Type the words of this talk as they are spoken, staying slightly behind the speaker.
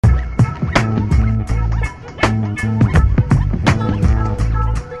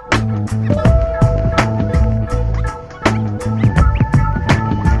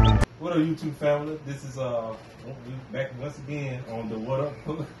YouTube family. This is we back once again on the What Up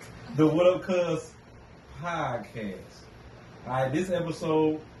the What Up Cuz podcast. Alright, this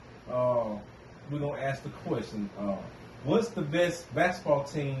episode we're gonna ask the question, what's the best basketball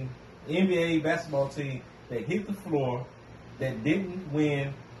team, NBA basketball team that hit the floor that didn't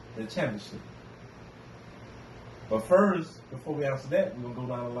win the championship? But first, before we answer that, we're gonna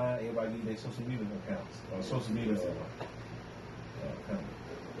go down the line. Everybody give their social media accounts or social media accounts.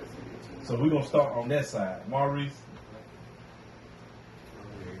 So we're gonna start on that side. Maurice.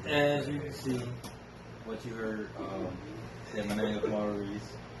 As you can see, what you heard, that my name is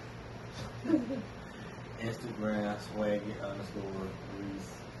Maurice. Instagram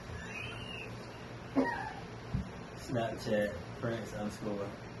swaggy_Reese. Snapchat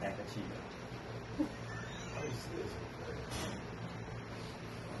Prince_Akachita.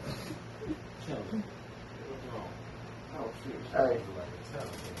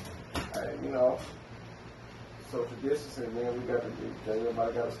 Hey, you know, social distancing, man, we got to do,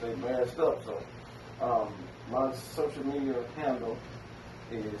 everybody got to stay masked up. So, my social media handle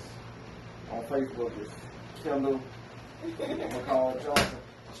is on Facebook is Kendall McCall Johnson.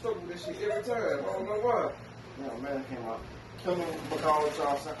 I struggle with this shit every time. I don't know why. Yeah, man, came out. Kendall McCall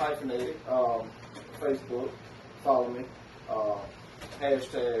Johnson hyphenated. Facebook, follow me.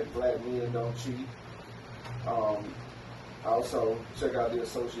 Hashtag Black Men Don't Cheat. Also, check out the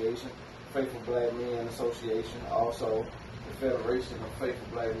association, Faithful Black Men Association. Also, the Federation of Faithful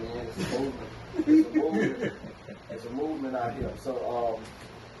Black Men. It's a movement. It's a movement. It's a movement out here. So,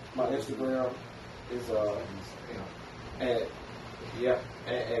 my Instagram is at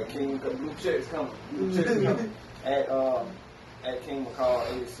King. Blue checks coming. Blue checks coming. At King McCall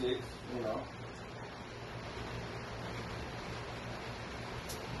 86. You know.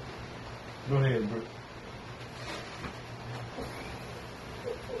 Go ahead, bro.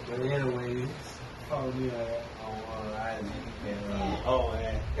 But anyways, follow me on IG and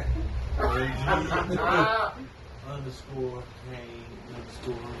underscore Kane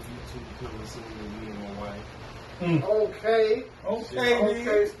underscore YouTube coming soon with me and my wife. Okay.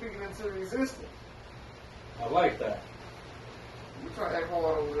 Okay. Speaking into resistance. I like that. You try to act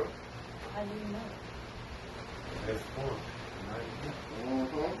hard over there. I didn't know. That's fun.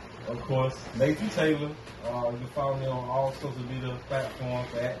 Mm-hmm. Of course, Nathan Taylor. You can follow me on all social media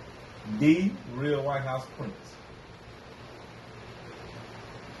platforms at The Real White House Prince.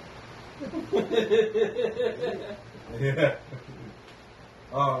 Yeah.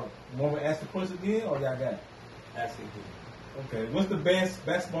 Want me to ask the question again, or y'all got it? Ask it again. Okay. What's the best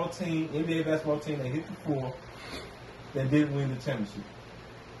basketball team, NBA basketball team that hit the floor that didn't win the championship?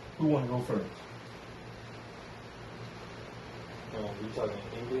 Who want to go first? You talking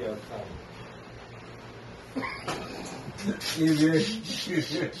NBA or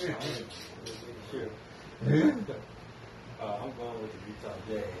Sure. I'm going with the Utah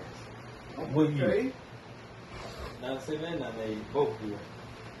Jazz. What year? Not saying that, now they both do.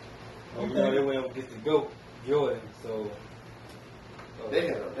 Okay. You know, they went up against the GOAT, Jordan, so. They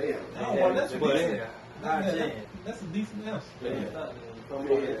have. That's a decent. Chance. That's a decent answer. They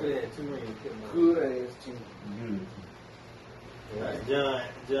had 2 rings. Good ass team. Good. Right.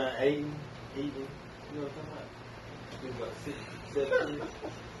 John Ayton, you know what I'm talking about? He's about 6, 7 years.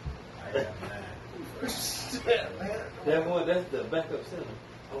 I got 9. That's the backup center.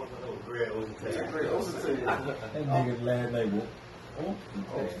 Oh, no, Greg Osenthal. That nigga's last name.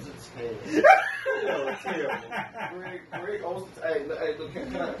 Greg Osenthal. Hey, look,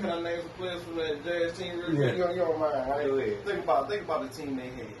 can I name some players from that Jazz team real quick? Yeah. You don't mind, right? Go ahead. Think about the team they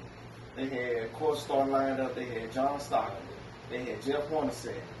had. They had, of course, starting lined up. They had John Stockton. They had Jeff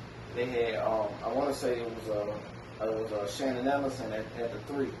Hornacek. They had, I want to say it was Shannon Anderson at the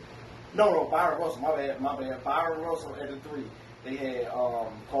 3. No, Byron Russell. My bad. Byron Russell at the 3. They had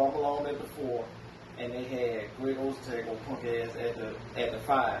Karl Malone at the 4, and they had Greg Osenthal, punk ass, at the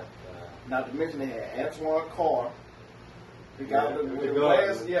 5. Not to mention they had Antoine Carr, the guy with the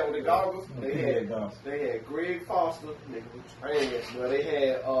glasses, with the goggles. They had Greg Foster, nigga was trash. But they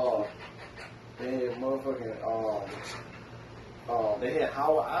had motherfucking they had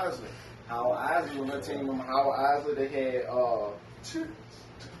Howard Isley. Howard Isley was their team. Howard Isley. They had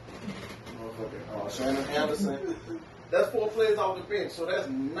Shannon Anderson. That's 4 players off the bench. So that's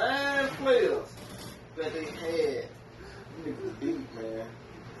 9 players that they had. Niggas deep, man.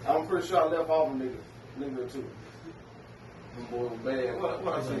 I'm pretty sure I left off a nigga or 2. Them boys were bad. What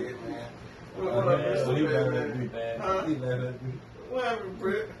I said, man? What happened,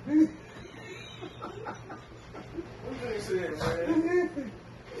 Brett? What you said, man?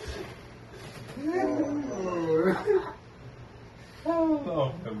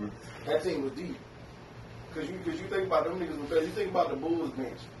 Oh, That team was deep. Cause you think about them niggas was better. You think about the Bulls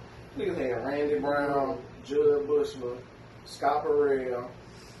bench. Niggas had Randy Brown, Judd Bushler, Scott Burrell,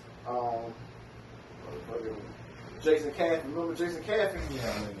 Jason Caffey. Remember Jason Caffey?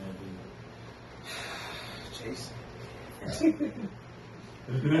 Yeah, Jason. I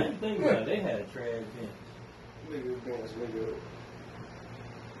didn't think about it. They had a trash bench. Niggas bench, nigga.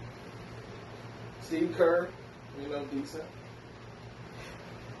 Steve Kerr, decent.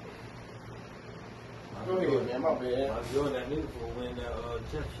 Go ahead, man. My bad. I'm doing that nigga for win that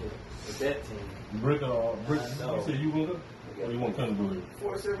championship with that team. Brick, you said you want to go? Or you want to come go ahead?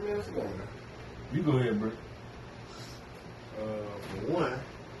 47 minutes ago. You go ahead, Brick. For one,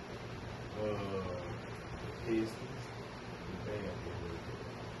 Pistons.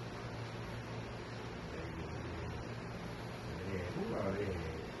 Who are they?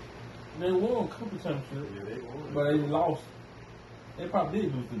 They won a couple championships. Yeah, they won. But they lost. They probably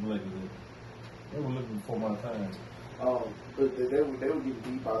did lose to the Lakers. They were looking before my time. But they were getting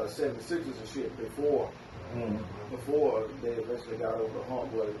beat by the 76ers and shit before they eventually got over the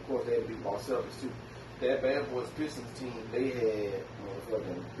hump. But of course they had beat by Celtics too. That Bad Boys Pistons team, they had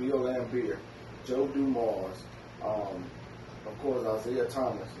motherfucking Bill Laimbeer, Joe Dumars, of course Isaiah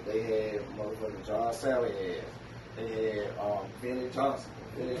Thomas. They had motherfucking John Sallyhead. They had Benny Johnson.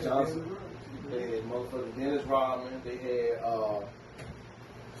 They had motherfucking Dennis Rodman. They had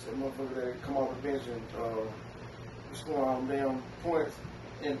some motherfucker that come off the bench and score on damn points,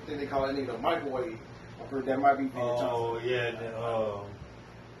 and then they call that nigga a microwave. I heard that might be Benny Johnson. Oh yeah, and then,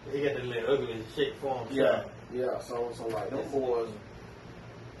 he got the little ugly shape for him. Yeah. So like them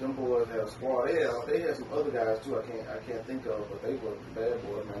boys had a squad. They had some other guys too. I can't think of, but they were bad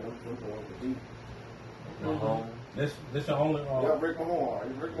boys, man. Them boys were deep. That's your only. Rick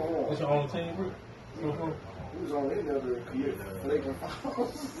Mahorn. That's your only team, Rick. He was on any other commit flaking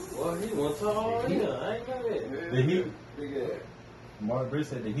fouls. Well, he was tall. Yeah, I ain't got it. The Heat. Big ass. Mark Britt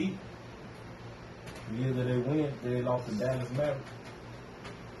said the Heat. The year that they win, they lost to Dallas Mavericks.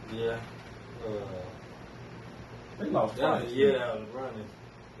 Yeah. They lost twice. Yeah,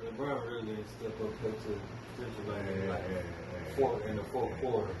 LeBron really stepped up to in the fourth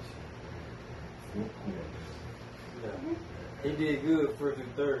quarter. Yeah. He did good first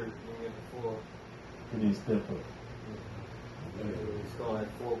and third in the fourth. He didn't step up. He scored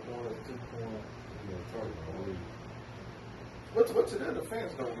 4 points, 2 points. But to their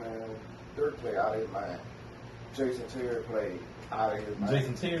defense though, man, Dirk played out of his mind. Jason Terry played out of his mind.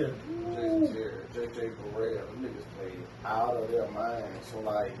 Jason Terry, JJ Barea, them niggas played out of their mind. So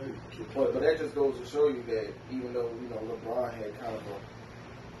like, but that just goes to show you that even though LeBron had kind of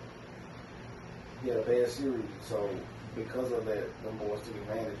he had a bad series, so because of that, them boys took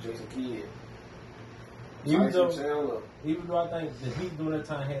advantage. Jason Kidd, even though I think the Heat during that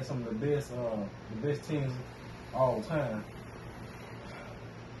time had some of the best teams all time.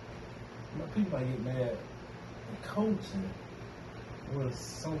 But people might get mad at coaching. Was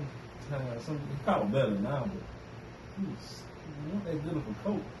sometimes he called better now, but he wasn't that good of a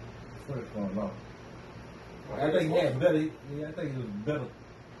coach first going off. I think he had better. Yeah, I think he was better.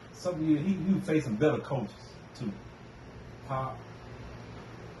 Some years he was facing better coaches too. Pop.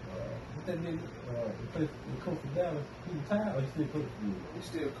 What that nigga? He coach for Dallas. He retired or he still coach for you? He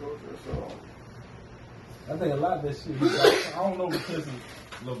still coach, so I think a lot of that shit. I don't know because of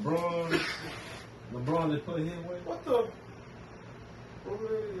LeBron just put his way. What the? What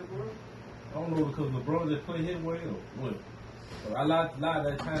was it, bro? I don't know because LeBron just put his way or what. So a lot of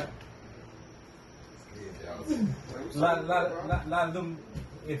that time. A lot of them,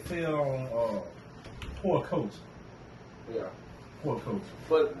 it fell on poor coach. Yeah. Poor coach.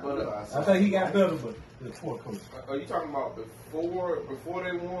 But I think he got better, but the poor coach. Are you talking about before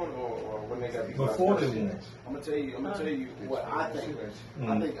they won or when they got beat? Before they won. I'm gonna tell you what I think.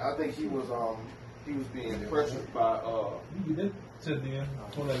 Mm-hmm. I think he was being pressured by You did to the end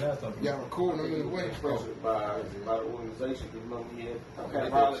for that last time. Yeah, cool. No way. pressured by the organization. You remember he had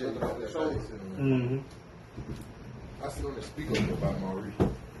violence on the shoulder. Mm-hmm. I still want to speak up about Maurice.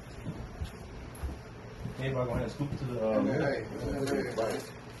 Everybody gonna have to scoop to the.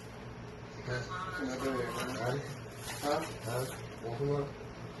 Huh? Want some more?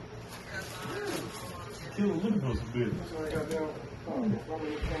 Kill a little bit of business. That's what I got down.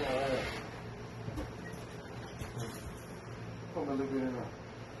 Put a little bit in there.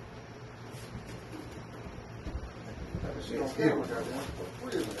 That shit on camera, goddamn.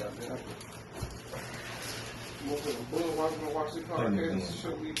 What is it, goddamn? Most of the bull watch this podcast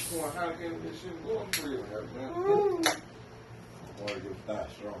show me pouring Heineken and this shit going through it, goddamn. Boy, your thigh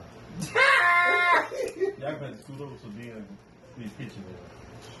strong. Y'all better scoot over so being these pictures there.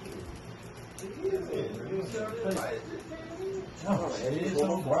 Oh, it is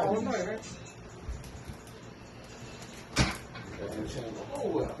so bright. Oh,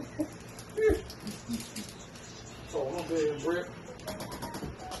 well. So, I'm big brick.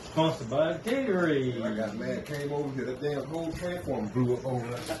 Sponsored by Gatorade. I got mad, came over here, that damn whole transformer blew up over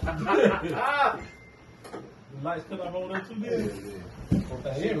there. The lights cut off over there too, Yeah, good. yeah.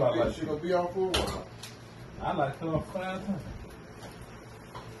 Everybody likes She gonna be off for a while. I like cut off 5 times.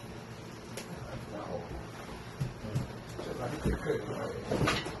 Just like it could.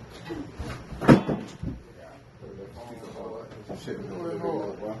 Some shit going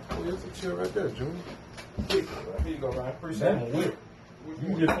on. Oh, there's some shit right there, Junior. Here you go, man. Appreciate That it. one whip. You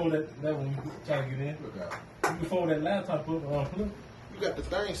can just fold that when you try to get in. Look out. You can fold that laptop up on flip. You got the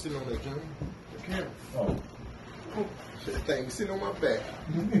thing sitting on that, Junior. The camera. Oh. Shit, the thing sitting on my back.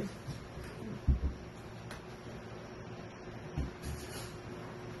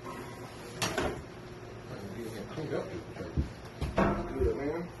 Clean up this thing. Good,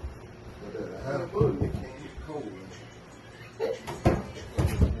 man. But the high bug, they can't get cold.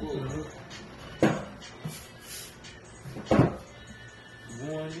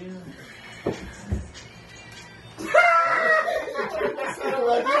 Going in.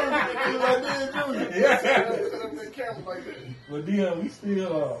 Well, Dion, we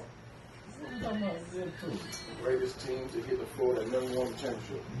still, what we talking about? Greatest team to hit the floor that never won the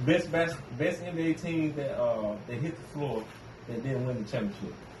championship. Best NBA team that hit the floor that didn't win the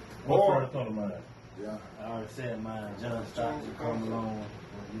championship. What first come to mind? Yeah. I already said mine. John Stockton, Karl Malone,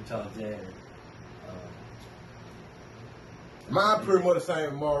 Utah Jazz. Mine pretty much the same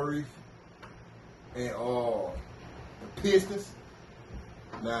as Maurice. And the Pistons.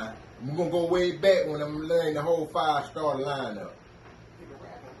 Now, we're gonna go way back when I'm learning the whole 5-star lineup.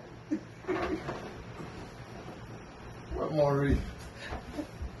 What Maurice?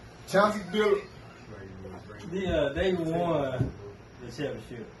 Chauncey Billups. They won the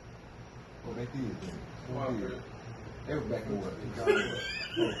championship. Oh, they did. They were back in what?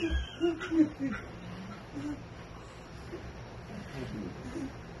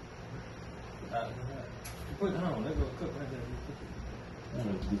 Put it on. Let's go cook right there. I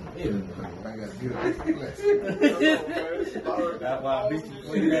gotta get up. That's why I beat you.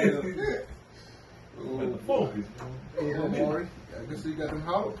 Focus. Oh, Maury. I guess you got them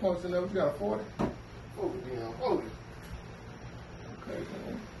hollow points in there. You got a 40. Focus, Dion. Focus. Okay,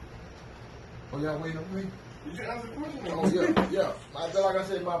 man. Oh, y'all waiting on me? Did you answer the question? Oh, yeah. Like I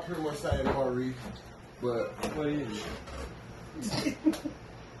said, my pretty much same Maurice. But What is it?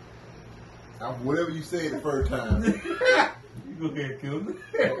 whatever you said the first time. You go ahead, kill me.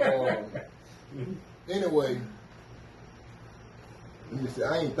 Anyway, let me see.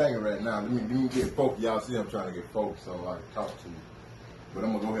 I ain't thinking right now. Let me get focused. Y'all see I'm trying to get focused so I can talk to you. But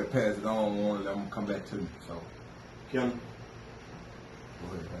I'm going to go ahead and pass it on one and I'm going to come back to you. So, Kim. go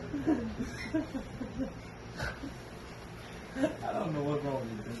ahead. I don't know what's wrong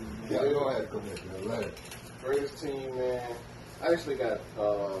with this. Yeah, you don't have to come back to that. Greatest team, man. I actually got,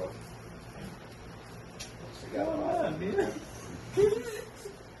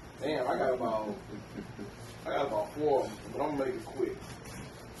 damn, I got about 4 of them, but I'm gonna make it quick.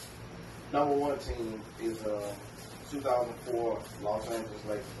 Number 1 team is 2004 Los Angeles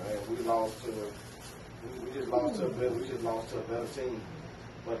Lakers. Man, we just lost to a better team.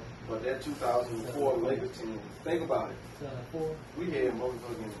 But that 2004 Lakers team, think about it. We had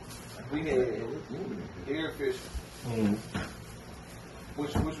Eric Fisher,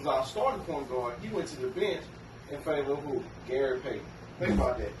 which was our starting point guard. He went to the bench in favor of who? Gary Payton. Think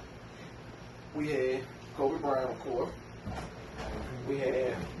about that. We had Kobe Bryant, of course. We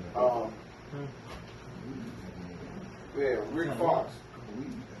had Rick Fox.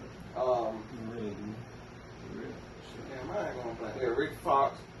 Damn, I ain't gonna play. We had Rick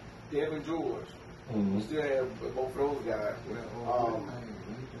Fox, Devin George. We still have both of those guys.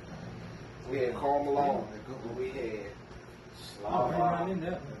 We had Karl Malone. We had Slava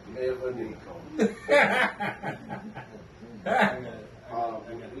Evanico.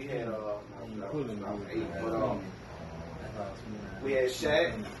 We had we had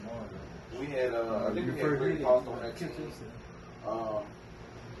Shaq. We had I think we had Rick Fox on that team. No,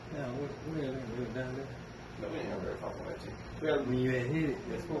 we didn't have Rick Fox on that team. When you had hit it,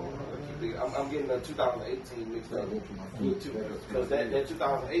 that's what I'm getting the 2018 mixed up because that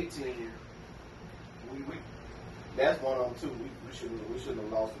 2018 we that's one of them too. We shouldn't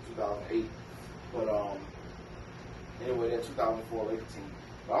have lost in 2008, but anyway, that 2004 Lakers team.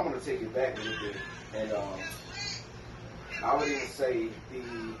 But I'm gonna take it back a little bit, and I would even say the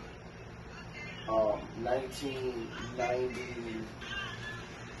 1990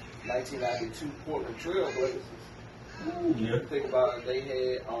 1992 Portland Trail Blazers. Ooh, yeah. Think about it, they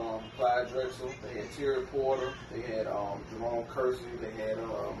had Clyde Drexel, they had Terry Porter, they had Jerome Kersey, they had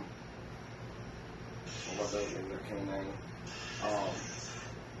what was that name?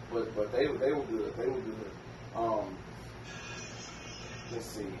 But they were good. They were good. Let's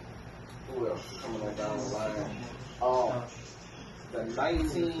see, who else coming on down the line? The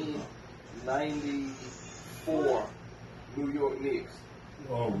 1994 New York Knicks.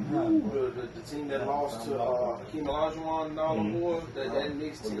 Oh, The team that lost to Hakeem Olajuwon and all the boys, that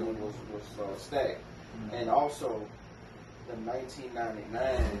Knicks team was stacked. And also the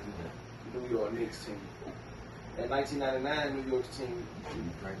 1999 New York Knicks team. That 1999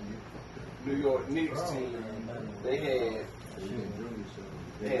 New York Knicks team, they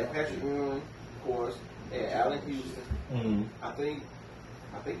had Patrick Ewing, of course, they had Allen Houston. I think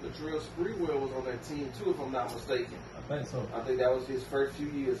Latrell Sprewell was on that team too, if I'm not mistaken. I think so. I think that was his first few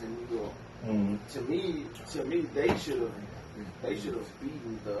years in New York. To me, they should have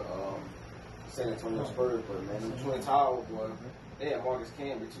beaten the San Antonio Spurs, but man, the Twin Towers was. They had Marcus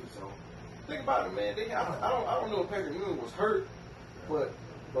Camby too. So think about it, man. I don't know if Patrick Ewing was hurt, but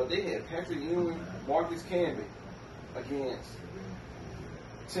they had Patrick Ewing, Marcus Camby against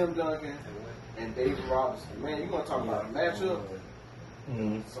Tim Duncan and David Robinson. Man, you want to talk about a matchup?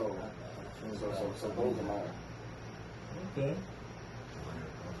 So those are mine. Okay.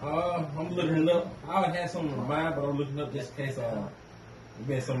 I'm looking up. I had something in mind, but I'm looking up this case. It's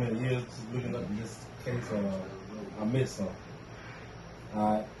been so many years just looking up this case. I missed some.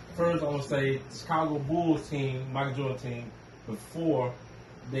 First, I want to say the Chicago Bulls team, Michael Jordan team, before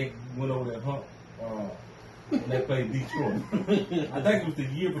they went over that hump when they played Detroit. I think it was the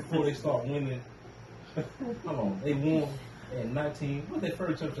year before they started winning. Hold on, they won in 19. What was their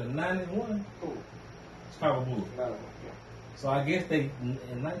first championship? 91. Chicago Bulls. So I guess they in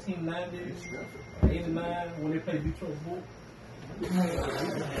 1990, 89 when they played Detroit Bulls.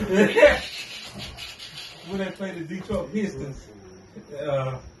 When they played the Detroit Pistons.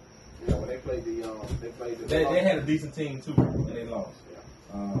 When they played they had a decent team too, and they lost.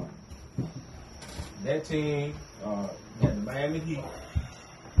 That team had the Miami Heat,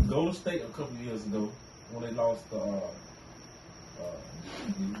 Golden State a couple of years ago when they lost to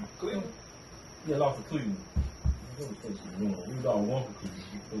Cleveland. Yeah, lost to Cleveland. Golden State should have won. We was all one for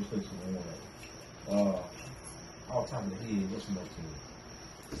Cleveland. Golden State should have won that. Off top of the head, what's the next team?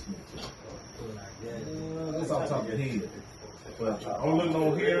 That's off top of the head. But I'm looking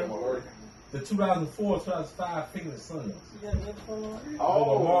on here. The 2004-2005 Phoenix Suns.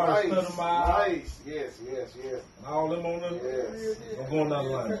 Oh, nice. Yes. All them on them? Yes. I'm going down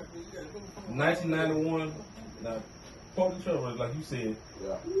the line. 1991, Portland Trailblazers, like you said.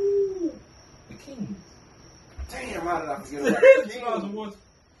 Yeah. Ooh, the Kings. Damn, how did I forget about the Kings? 2001,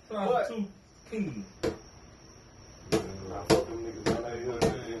 2002 Kings. I fuck them niggas.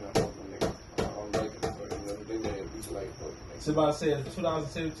 Somebody said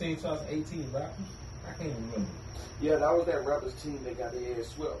 2017, 2018 Raptors. I can't even remember. Yeah, that was that Raptors team that got their ass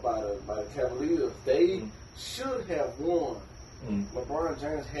swept by the Cavaliers. They should have won. LeBron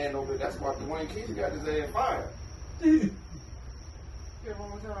James had no. That's why Dwayne Casey got his ass fired. Yeah, one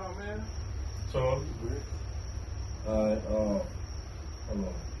more time, man. So, hold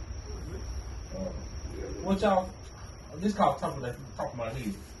on. What y'all? This called top of my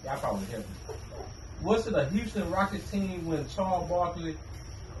head. Y'all probably help me. Was it a Houston Rockets team when Charles Barkley?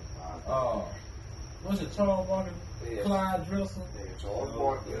 Was it Charles Barkley? Clyde Drexel? They had Charles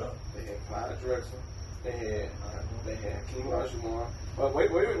Barkley. They had Clyde Drexel. They had Hakeem Olajuwon. But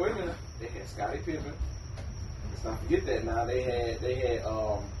wait a minute. They had Scottie Pippen. Let's not forget that. Now they had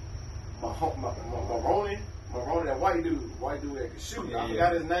Maroney, that white dude that could shoot. I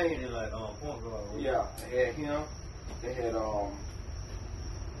forgot his name. Yeah, they had him. They had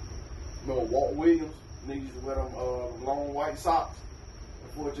Walt Williams. Niggas used to wear them long white socks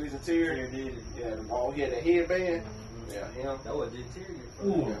before Jason Terry did it. Yeah, he had that headband. Yeah, him. That was Jason Terry.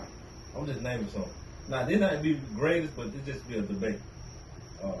 Ooh, yeah. I'm just naming something. Now, this not be the greatest, but it just be a debate.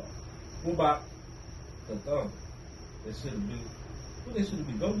 What about the Thunder? They should have been. Who they should have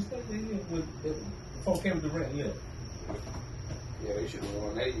been? Golden State before Kevin Durant. Yeah, they should have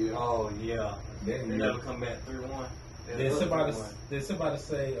won that year. Oh yeah, they never come back 3-1. Did somebody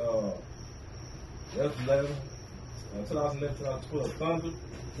say that was 2011, 2012 Thunder?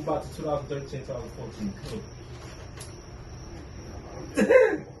 What about the 2013, 2014 Clippers?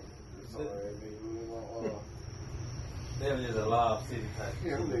 They were just a live city type.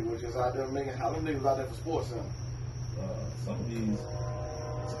 Yeah, them niggas was just out there making. How them niggas out there for sports center? Some of these.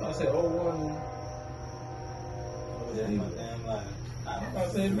 Somebody said 01. That's my damn life. I I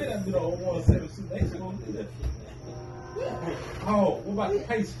said, man, I've been on 176. They supposed to do that. Oh, what about the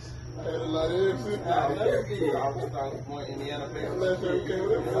Pacers? I had a lot of emphasis. I was going in the NFL.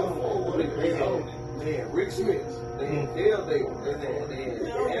 They had Rick Smith, they had Dale Davis, they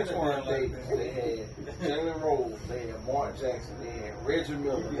had Antoine Davis, they had Jalen Rose, they had Mark Jackson, they had Reggie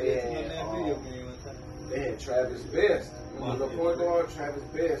Miller, they had Travis Best. The point guard, Travis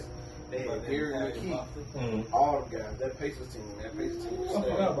Best. They had Gary McKee. All the guys. That Pacers team was I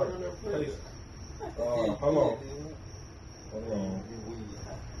forgot about the Pacers. Hold on.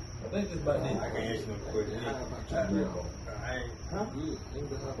 I think it's about this. I can't answer no question.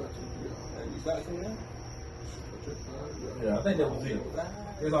 Yeah, I think that was it.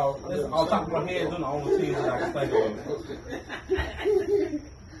 It's all top of my head, doing the only teams that I can think of.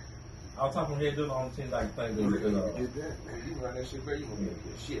 Off top of my head, doing the only teams I can think of. Get that. You run that shit back, you gonna get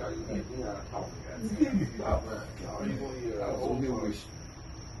shit. All you get me out talking. All you gonna hear old new.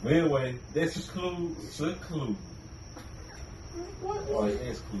 But anyway, this is clue. Or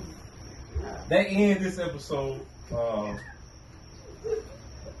exclude. That ends this episode.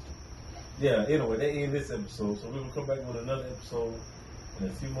 Anyway, that ends this episode. So we will come back with another episode in a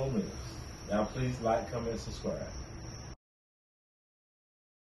few more minutes. Now please like, comment, subscribe.